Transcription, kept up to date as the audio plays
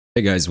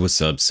Hey guys, what's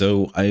up?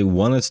 So I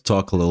wanted to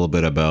talk a little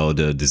bit about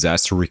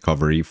disaster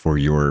recovery for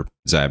your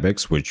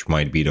Zabbix, which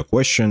might be the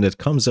question that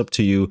comes up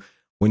to you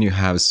when you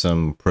have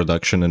some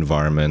production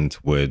environment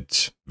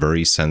with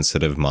very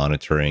sensitive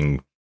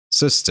monitoring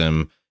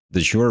system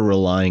that you're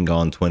relying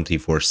on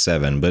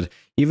 24/7. But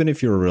even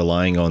if you're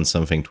relying on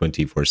something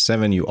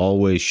 24/7, you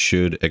always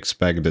should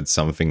expect that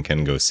something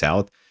can go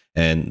south.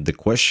 And the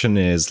question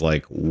is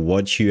like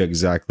what you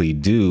exactly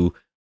do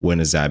when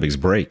a Zabbix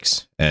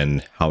breaks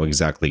and how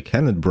exactly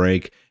can it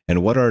break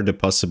and what are the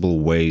possible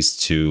ways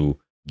to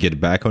get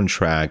back on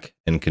track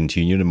and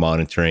continue the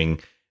monitoring,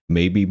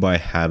 maybe by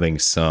having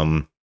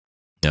some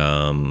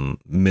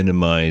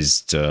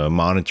minimized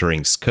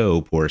monitoring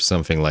scope or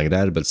something like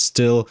that, but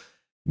still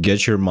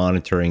get your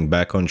monitoring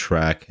back on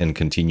track and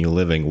continue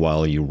living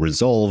while you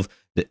resolve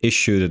the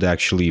issue that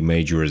actually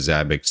made your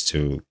Zabbix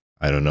to,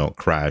 I don't know,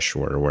 crash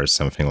or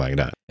something like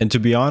that. And to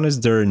be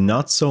honest, there are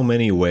not so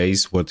many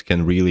ways what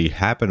can really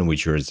happen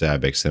with your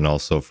Zabbix. And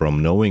also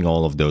from knowing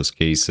all of those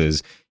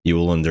cases, you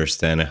will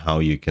understand how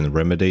you can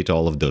remediate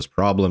all of those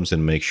problems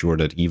and make sure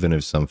that even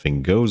if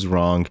something goes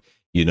wrong,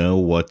 you know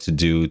what to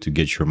do to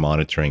get your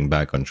monitoring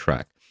back on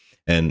track.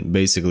 And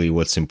basically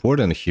what's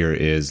important here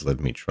is,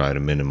 let me try to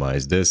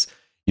minimize this.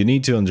 You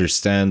need to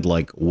understand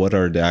like what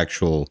are the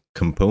actual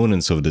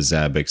components of the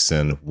Zabbix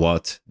and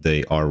what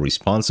they are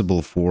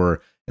responsible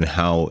for and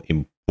how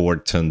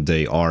important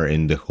they are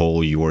in the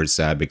whole your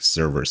Zabbix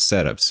server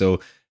setup. So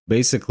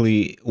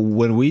basically,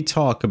 when we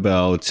talk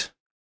about,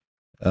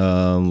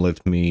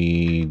 let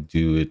me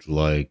do it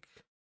like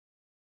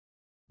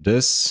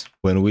this.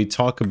 When we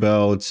talk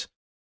about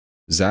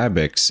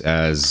Zabbix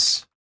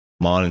as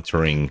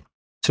monitoring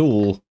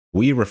tool,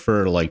 we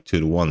refer like to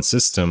the one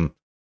system,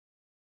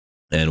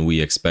 and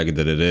we expect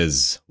that it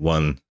is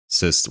one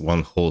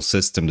whole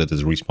system that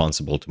is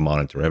responsible to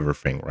monitor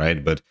everything,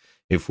 right? But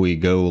if we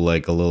go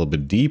like a little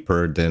bit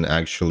deeper, then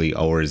actually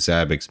our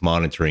Zabbix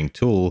monitoring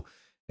tool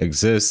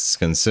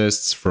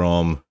consists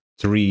from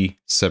three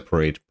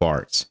separate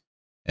parts,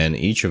 and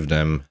each of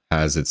them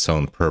has its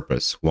own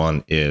purpose.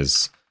 One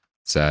is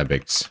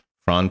Zabbix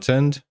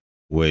frontend,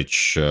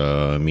 which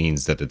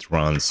means that it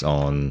runs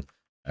on,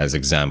 as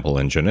example,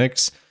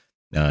 Nginx.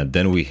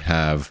 Then we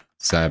have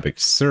Zabbix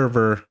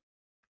server,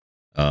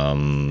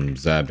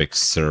 Zabbix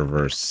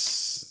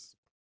servers,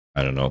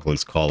 I don't know,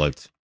 let's call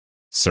it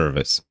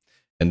service.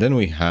 And then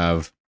we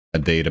have a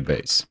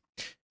database.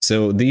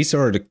 So these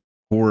are the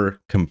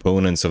core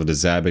components of the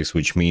Zabbix,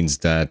 which means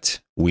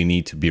that we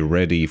need to be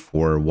ready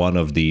for one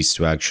of these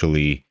to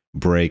actually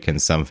break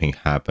and something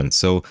happen.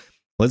 So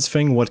let's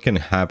think what can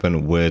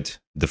happen with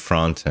the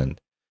front end,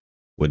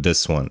 with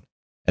this one.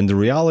 And the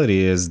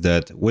reality is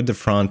that with the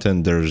front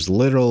end, there's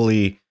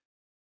literally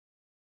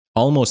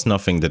almost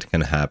nothing that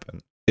can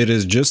happen. It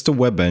is just a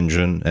web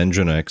engine,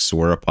 Nginx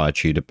or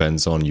Apache,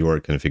 depends on your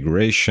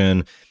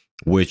configuration,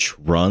 which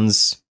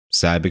runs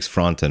Zabbix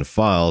frontend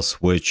files,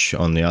 which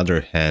on the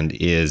other hand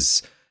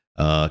is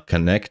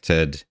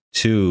connected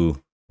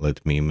to,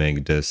 let me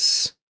make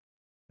this,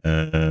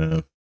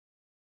 okay,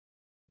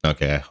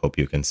 I hope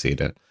you can see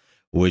that,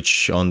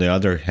 which on the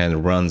other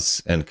hand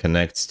runs and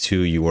connects to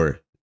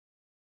your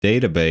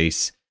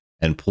database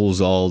and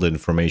pulls all the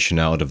information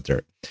out of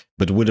there.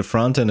 But with the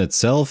front end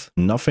itself,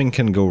 nothing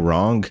can go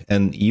wrong.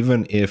 And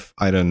even if,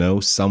 I don't know,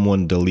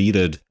 someone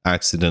deleted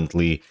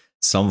accidentally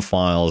some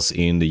files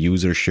in the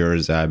user share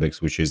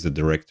Zabbix, which is the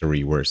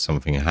directory where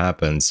something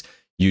happens,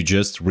 you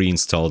just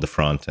reinstall the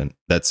front end.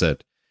 That's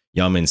it.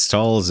 Yum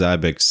install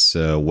Zabbix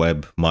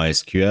web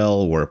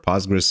MySQL or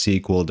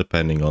PostgreSQL,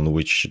 depending on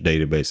which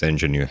database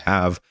engine you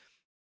have,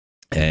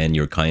 and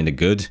you're kind of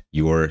good.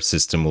 Your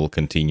system will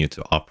continue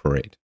to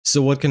operate.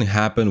 So what can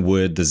happen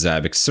with the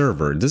Zabbix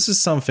server? This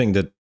is something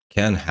that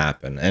can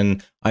happen.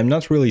 And I'm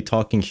not really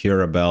talking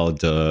here about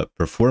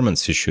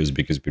performance issues,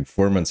 because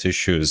performance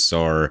issues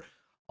are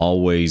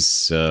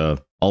always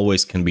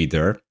can be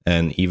there.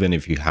 And even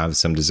if you have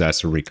some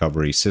disaster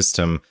recovery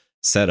system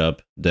set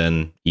up,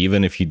 then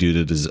even if you do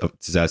the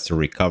disaster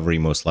recovery,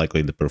 most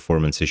likely the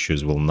performance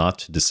issues will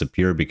not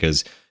disappear,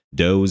 because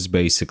those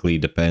basically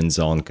depends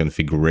on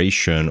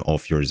configuration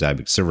of your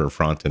Zabbix server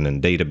frontend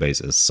and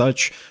database as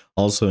such,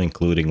 also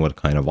including what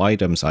kind of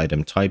items,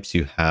 item types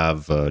you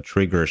have,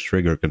 triggers,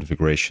 trigger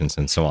configurations,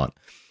 and so on.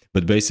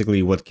 But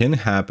basically what can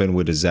happen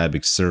with a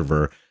Zabbix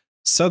server,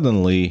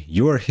 suddenly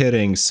you're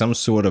hitting some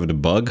sort of the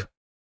bug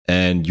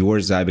and your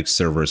Zabbix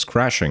server is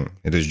crashing.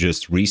 It is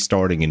just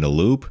restarting in a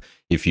loop.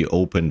 If you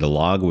open the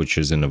log, which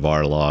is in the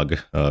var log,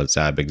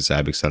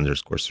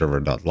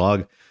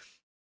 zabbix_server.log,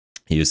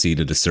 you see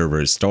that the server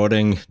is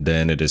starting,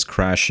 then it is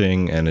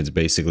crashing, and it's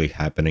basically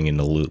happening in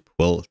a loop.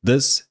 Well,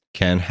 this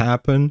can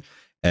happen,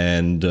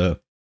 and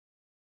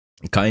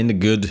kind of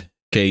good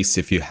case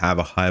if you have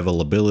a high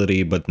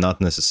availability, but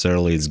not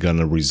necessarily it's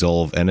gonna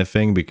resolve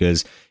anything,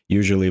 because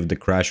usually if the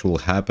crash will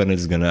happen,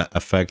 it's gonna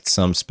affect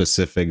some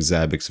specific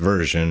Zabbix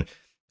version.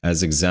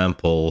 As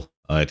example,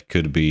 it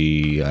could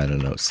be, I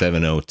don't know,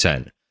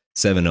 7.0.10.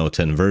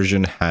 7.0.10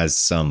 version has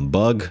some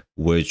bug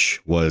which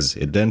was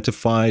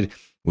identified,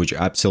 which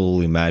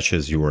absolutely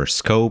matches your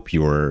scope,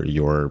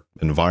 your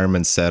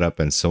environment setup,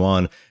 and so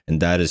on,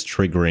 and that is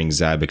triggering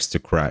Zabbix to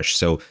crash.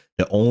 So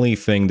the only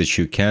thing that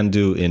you can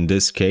do in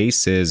this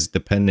case is,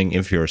 depending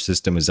if your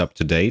system is up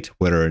to date,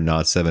 whether or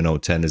not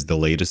 7.0.10 is the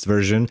latest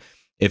version.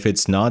 If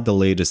it's not the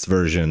latest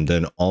version,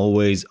 then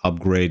always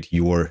upgrade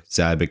your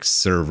Zabbix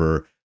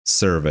server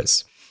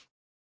service.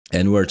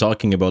 And we're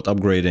talking about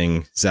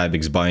upgrading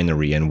Zabbix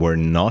binary, and we're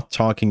not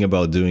talking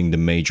about doing the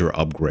major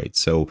upgrade.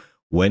 So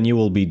when you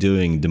will be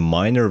doing the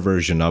minor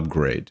version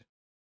upgrade,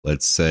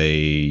 let's say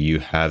you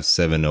have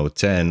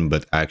 7.0.10,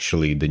 but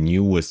actually the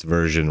newest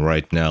version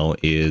right now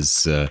is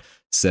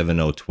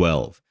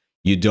 7.0.12.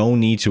 You don't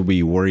need to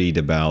be worried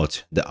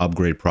about the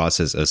upgrade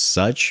process as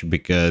such,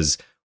 because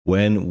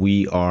when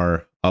we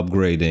are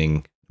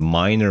upgrading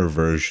minor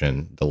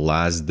version, the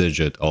last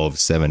digit of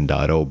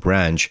 7.0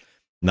 branch,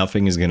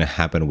 nothing is going to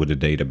happen with the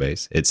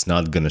database. It's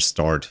not going to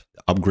start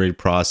the upgrade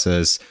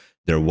process.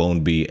 There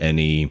won't be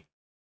any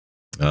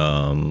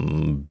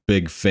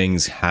big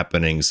things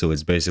happening. So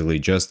it's basically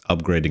just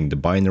upgrading the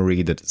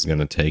binary that is going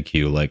to take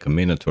you like a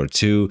minute or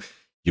two.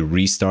 You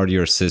restart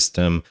your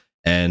system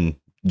and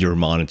your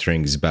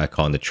monitoring is back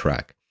on the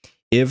track.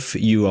 If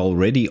you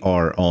already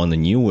are on the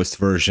newest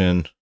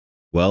version,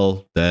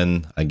 well,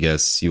 then I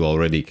guess you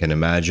already can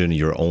imagine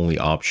your only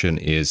option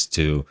is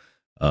to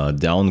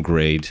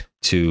downgrade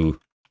to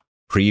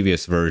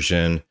previous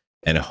version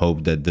and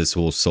hope that this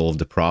will solve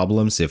the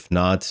problems. If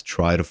not,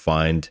 try to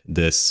find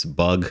this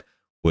bug,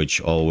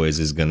 which always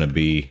is going to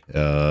be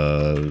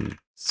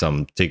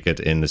some ticket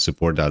in the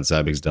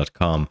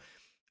support.zabbix.com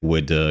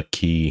with the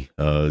key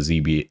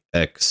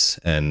ZBX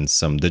and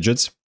some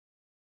digits.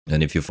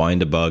 And if you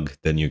find a bug,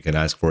 then you can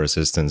ask for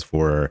assistance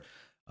for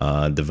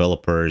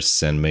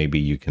developers, and maybe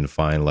you can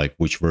find like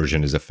which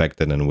version is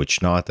affected and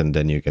which not, and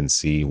then you can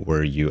see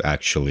where you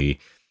actually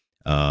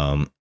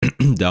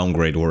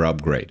downgrade or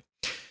upgrade.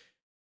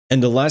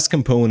 And the last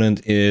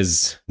component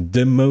is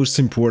the most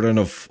important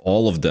of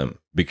all of them,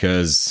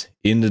 because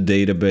in the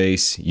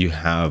database you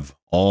have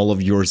all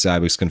of your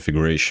Zabbix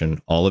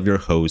configuration, all of your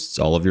hosts,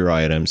 all of your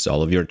items,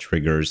 all of your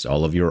triggers,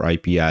 all of your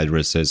IP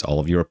addresses, all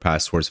of your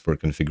passwords for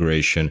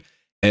configuration.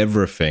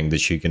 Everything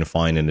that you can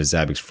find in the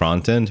Zabbix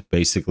frontend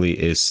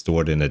basically is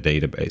stored in a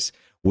database,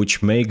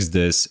 which makes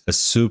this a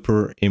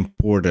super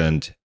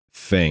important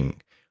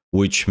thing,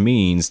 which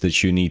means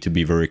that you need to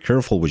be very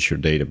careful with your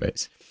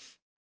database.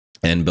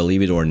 And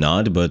believe it or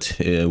not, but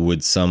in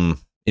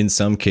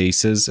some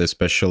cases,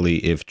 especially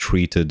if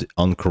treated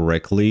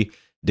incorrectly,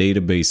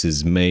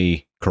 databases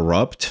may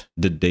corrupt.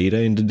 The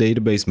data in the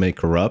database may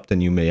corrupt,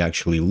 and you may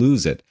actually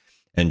lose it.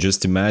 And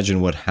just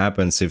imagine what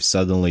happens if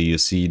suddenly you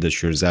see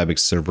that your Zabbix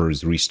server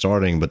is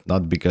restarting, but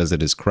not because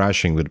it is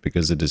crashing, but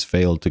because it has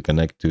failed to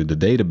connect to the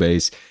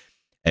database.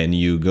 And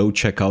you go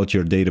check out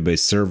your database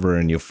server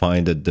and you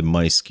find that the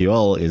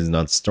MySQL is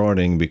not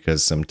starting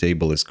because some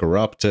table is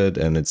corrupted,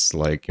 and it's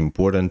like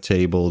important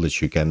table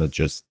that you cannot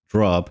just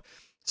drop.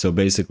 So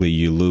basically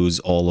you lose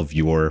all of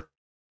your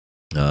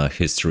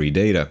history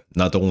data.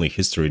 Not only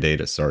history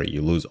data, sorry,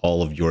 you lose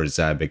all of your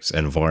Zabbix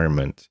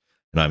environment.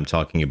 And I'm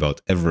talking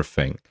about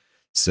everything.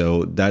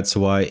 So that's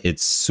why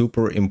it's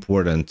super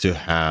important to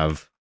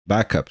have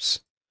backups.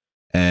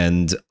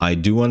 And I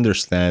do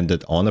understand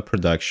that on a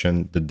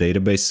production, the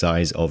database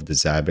size of the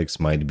Zabbix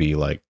might be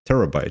like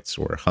terabytes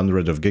or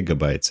hundreds of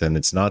gigabytes, and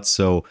it's not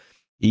so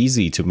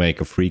easy to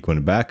make a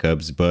frequent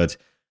backups. But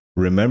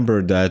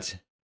remember that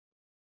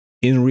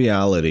in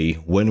reality,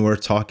 when we're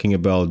talking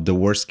about the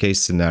worst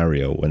case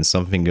scenario, when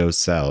something goes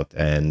south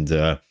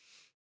and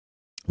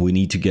we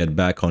need to get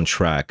back on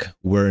track,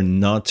 we're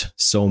not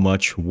so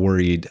much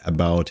worried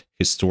about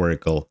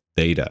historical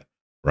data,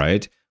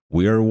 right?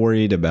 We are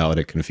worried about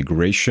a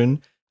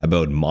configuration,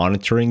 about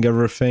monitoring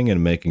everything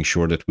and making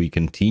sure that we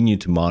continue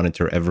to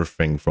monitor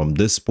everything from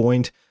this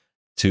point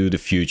to the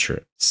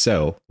future.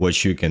 So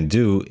what you can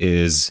do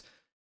is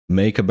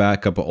make a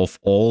backup of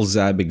all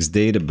Zabbix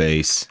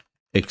database,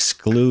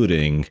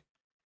 excluding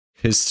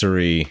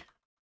history,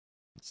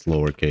 it's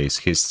lowercase,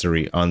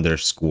 history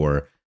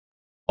underscore,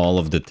 all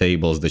of the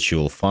tables that you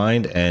will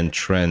find, and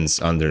trends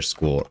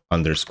underscore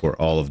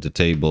all of the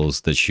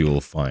tables that you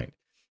will find.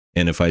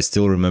 And if I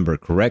still remember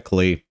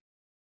correctly,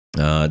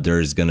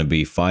 there's going to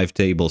be 5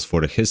 tables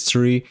for the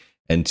history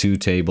and 2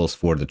 tables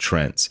for the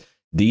trends.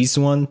 These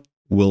one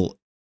will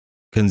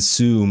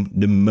consume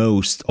the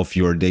most of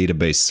your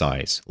database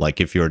size. Like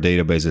if your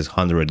database is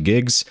 100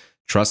 gigs,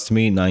 trust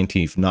me,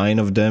 99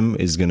 of them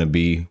is going to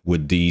be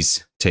with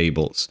these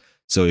tables.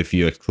 So if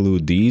you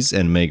exclude these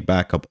and make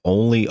backup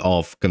only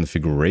of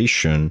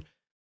configuration,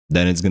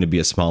 then it's going to be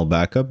a small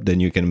backup. Then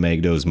you can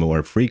make those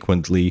more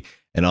frequently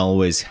and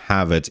always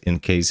have it in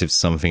case if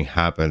something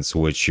happens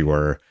with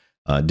your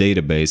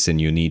database and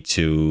you need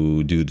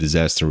to do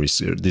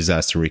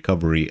disaster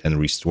recovery and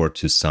restore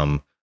to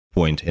some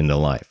point in the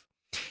life.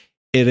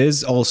 It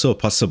is also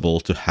possible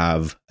to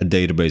have a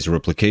database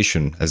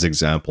replication as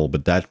example,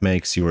 but that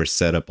makes your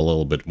setup a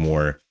little bit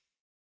more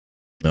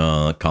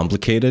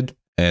complicated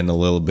and a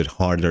little bit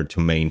harder to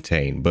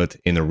maintain. But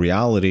in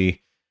reality,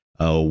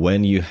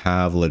 when you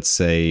have, let's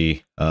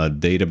say, a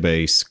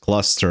database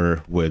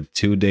cluster with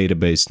two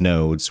database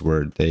nodes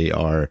where they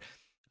are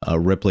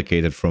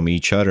replicated from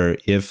each other,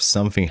 if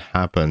something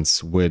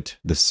happens with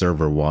the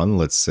server one,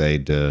 let's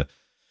say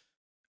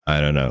I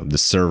don't know, the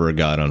server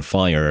got on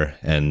fire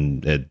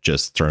and it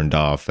just turned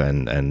off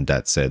and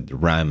that's it, the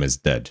RAM is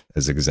dead,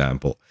 as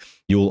example.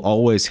 You will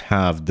always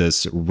have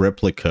this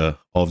replica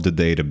of the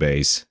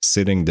database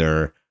sitting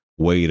there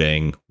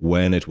waiting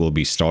when it will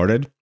be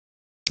started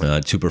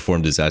to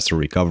perform disaster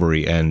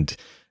recovery, and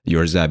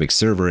your Zabbix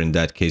server in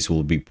that case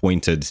will be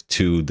pointed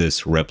to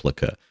this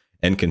replica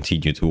and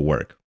continue to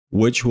work,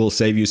 which will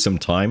save you some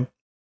time,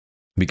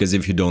 because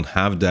if you don't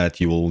have that,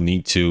 you will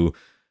need to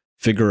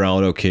figure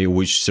out, okay,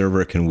 which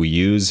server can we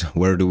use?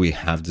 Where do we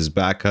have this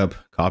backup?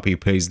 Copy,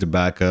 paste the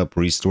backup,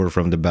 restore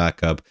from the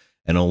backup,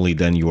 and only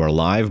then you are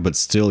live, but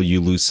still you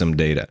lose some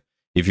data.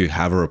 If you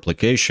have a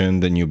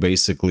replication, then you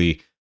basically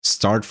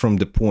start from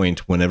the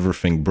point when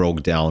everything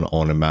broke down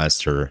on a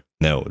master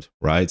node,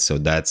 right? So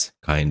that's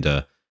kind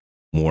of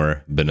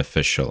more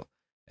beneficial.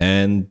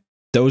 And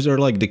those are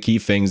like the key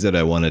things that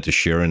I wanted to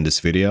share in this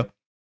video.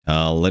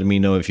 Let me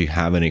know if you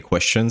have any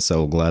questions. I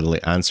will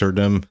gladly answer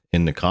them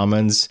in the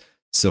comments.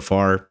 So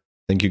far,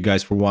 thank you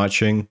guys for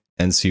watching,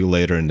 and see you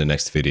later in the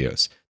next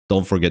videos.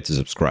 Don't forget to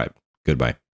subscribe. Goodbye.